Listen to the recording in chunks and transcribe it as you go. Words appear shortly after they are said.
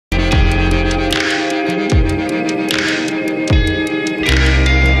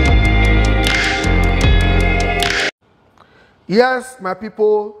Yes, my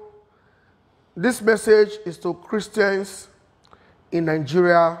people, this message is to Christians in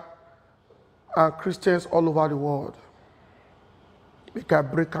Nigeria and Christians all over the world. Make I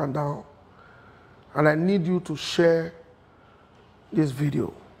break them down. And I need you to share this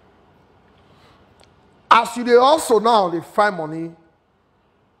video. As you also now they find money,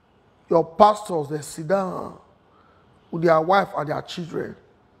 your pastors they sit down with their wife and their children.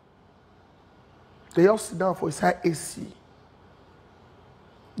 They all sit down for inside AC.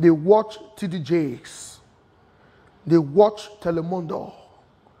 They watch TDJs. They watch Telemundo.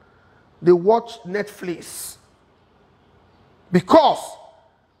 They watch Netflix. Because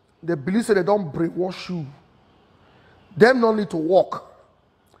they believe that they don't brainwash you. Them don't need to work.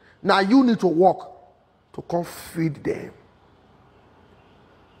 Now you need to work to come feed them.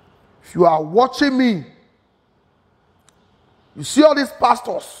 If you are watching me, you see all these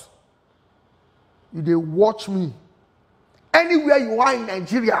pastors, they watch me. Anywhere you are in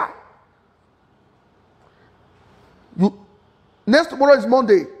Nigeria, next tomorrow is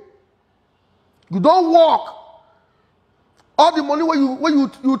Monday. You don't work. All the money when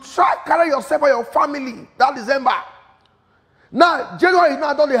you try to carry yourself and your family that December. Now, January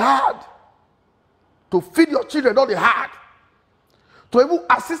now done the hard. To feed your children, done the hard. To even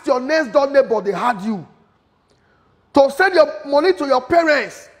assist your next door neighbor, they had you. To send your money to your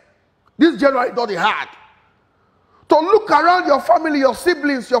parents, this January done the hard. To look around your family, your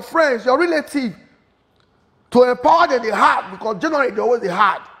siblings, your friends, your relatives, to empower them the hard, because January they always the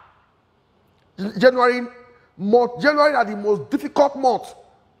hard. January are the most difficult month.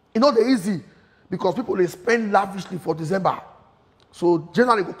 It's not the easy because people they spend lavishly for December. So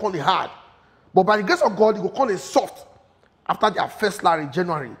January will call it hard. But by the grace of God, it will call it soft. After their first salary,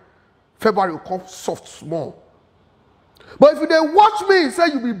 January, February will come soft, small. But if you then watch me, say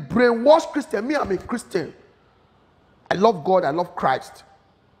you be brainwashed Christian, me, I'm a Christian. I love God, I love Christ.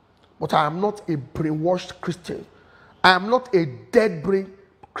 But I am not a brainwashed Christian. I am not a dead brain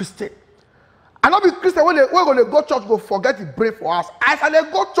Christian. I not be Christian when we're going to go church, go forget the brain for us. I shall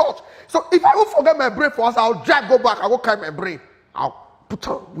go church. So if I will forget my brain for us, I'll drive, go back, I'll go carry my brain. I'll put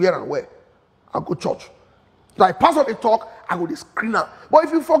on where and where. I'll go church. Like pastor they talk, I go the screener. But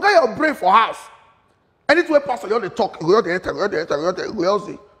if you forget your brain for us, anything pastor you want to talk, you go enter, you go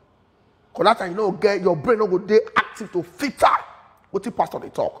see. Because that time you know get your brain not go there active to filter what the pastor they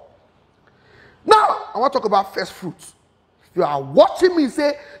talk. Now I want to talk about first fruits. If you are watching me,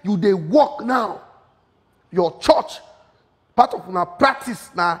 say you they work now. Your church, part of our practice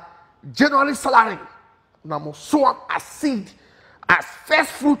now, January salary. Now must sow up as seed, as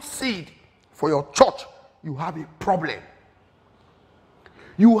first fruit seed for your church. You have a problem.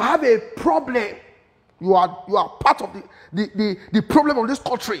 You have a problem. You are part of the problem of this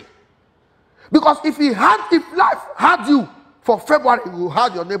country. Because if life had you for February, you will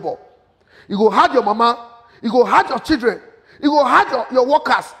have your neighbor. You will have your mama. You will have your children. You will have your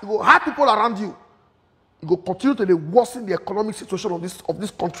workers. You will have people around you. You will continue to worsen the economic situation of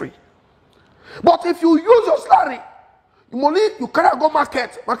this country. But if you use your salary, money you cannot go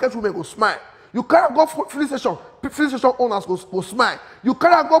market women go smile. You cannot go filling station owners go smile. You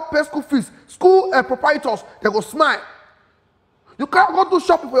cannot go pay school fees. School proprietors, they go smile. You cannot go do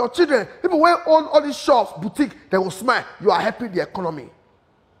shopping for your children. People who own all these shops, boutique, they go smile. You are helping the economy.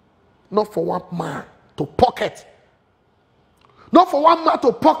 Not for one man to pocket. Not for one man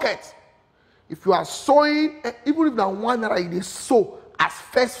to pocket. If you are sowing, even if that one naira you sow as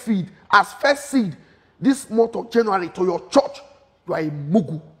first feed, as first seed, this month of January to your church, you are a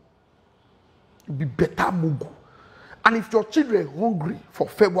mugu. You be better mugu. And if your children are hungry for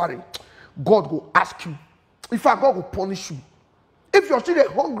February, God will ask you. In fact, God will punish you. If your children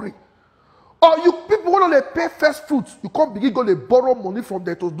are hungry, or you people want to pay first fruits, you can't begin to borrow money from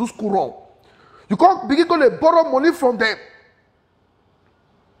them to do school run. You can't begin to borrow money from them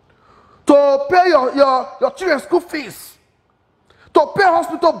to pay your children's school fees, to pay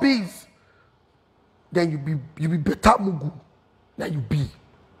hospital bills. Then you be better mugu than you be.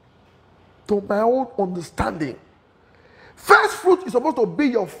 To my own understanding, first fruit is supposed to be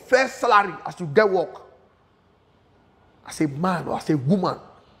your first salary as you get work. As a man or as a woman.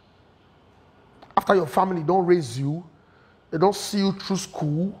 After your family don't raise you, they don't see you through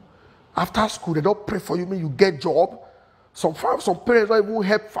school. After school, they don't pray for you when you get job. Some parents don't even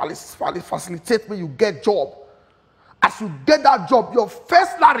help facilitate when you get job. As you get that job, your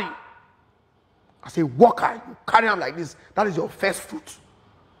first salary, as a worker, you carry on like this. That is your first fruit.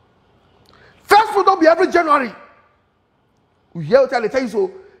 First fruit don't be every January. You hear what they tell you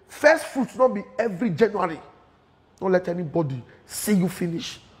so. First fruit don't be every January. Don't let anybody see you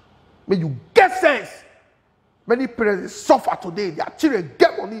finish. May you get sense. Many parents, they suffer today. Their children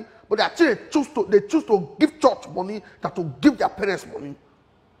get money, but their children choose to give church money than to give their parents money.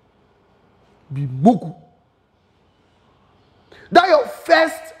 Be mugu. That your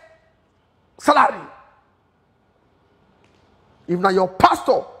first salary. If now your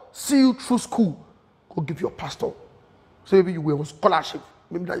pastor see you through school, go give your pastor. So maybe you were on scholarship.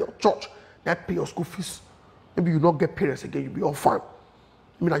 Maybe that your church, they pay your school fees. Maybe you not get parents again, you be orphan.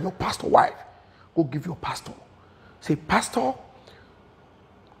 Maybe that your pastor wife, go give your pastor. Say, pastor,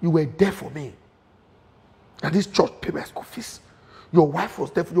 you were there for me. And this church pay my school fees. Your wife was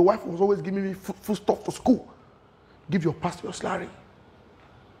there. Your wife was always giving me food stuff for school. Give your pastor your salary.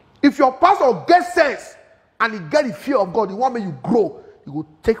 If your pastor gets sense and he get the fear of God, he want me you grow, you will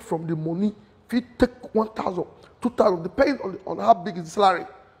take from the money. If you take 1,000, 2,000, depending on how big is the salary,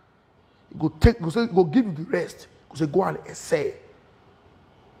 he go take, go give you the rest. He say, go and essay.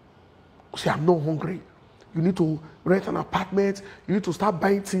 Say, I'm not hungry. You need to rent an apartment. You need to start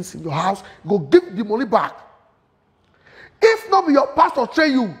buying things in your house. Go give the money back. If not be your pastor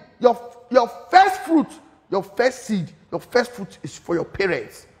train you, your first fruit, your first seed, your first fruit is for your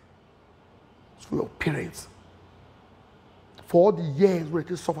parents. It's for your parents. For all the years where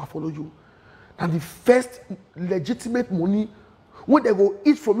they suffer follow you. And the first legitimate money, when they go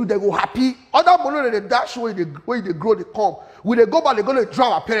eat from you, they go happy. Other money they dash when they grow, they come. When they go back, they go to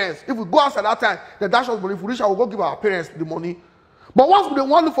drive our parents. If we go outside that time, they dash us money. If we reach, I will go give our parents the money. But once they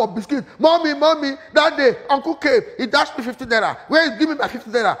want to look for biscuit, mommy, that day, Uncle came, he dashed me 50 naira. Where is give me my 50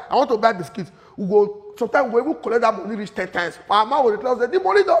 naira? I want to buy biscuits. We go, sometimes we will collect that money reach 10 times. My mom will tell us that the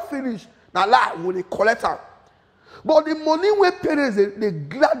money don't finish. Now lie, when they collect it. But the money where parents, they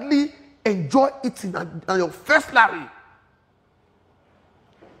gladly enjoy eating and your first salary.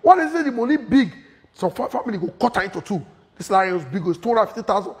 What is it? The money big. Some family go cut it into two. This salary was big, it's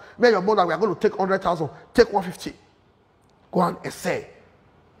 250,000. Me and your mother, we are going to take 100,000, take 150. Go and essay.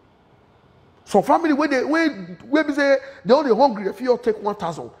 Some family when they say they only hungry, if you take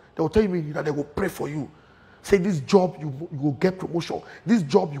 1,000, they will tell you that they will pray for you. Say this job you will get promotion. This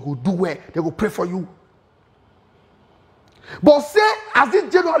job you will do well. They will pray for you. But say as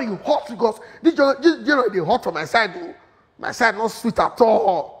this January hot because this January they hot from my side though. My side not sweet at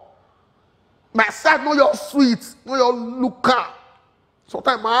all. My side not your sweet, not your looker.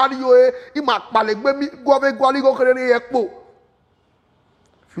 Sometimes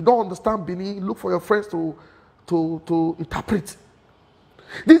if you don't understand Bini, look for your friends to interpret.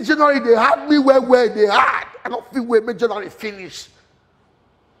 This January they had me where they had. I don't feel where my January finish.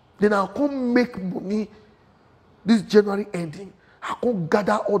 Then I'll come make money this January ending. I can't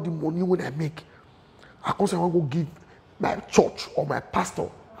gather all the money when I make. I can't say I want to go give my church or my pastor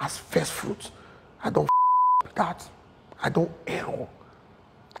as first fruit. I don't that. I don't error.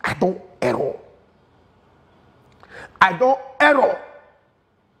 I don't error. I don't error.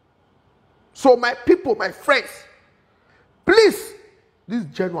 So my people, my friends, please, this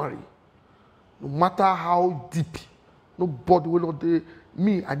January, no matter how deep, nobody will not do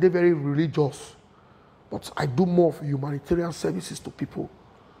me. I did very religious, but I do more of humanitarian services to people.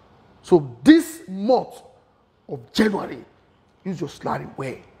 So this month of January, use your salary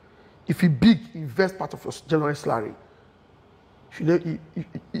well. If you big, invest part of your January salary.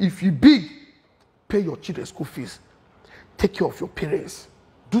 If you big, pay your children's school fees. Take care of your parents.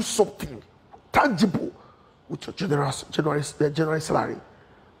 Do something tangible with your January salary.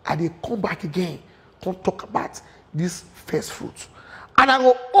 And they come back again, come talk about this first fruit. And I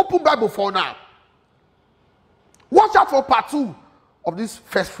will open Bible for now. Watch out for part 2 of this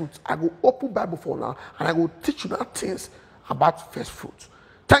first fruit. I will open Bible for now and I will teach you now things about first fruit.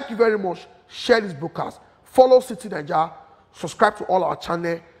 Thank you very much. Share this broadcast. Follow City Naija. Subscribe to all our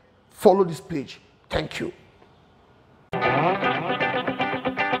channel. Follow this page. Thank you.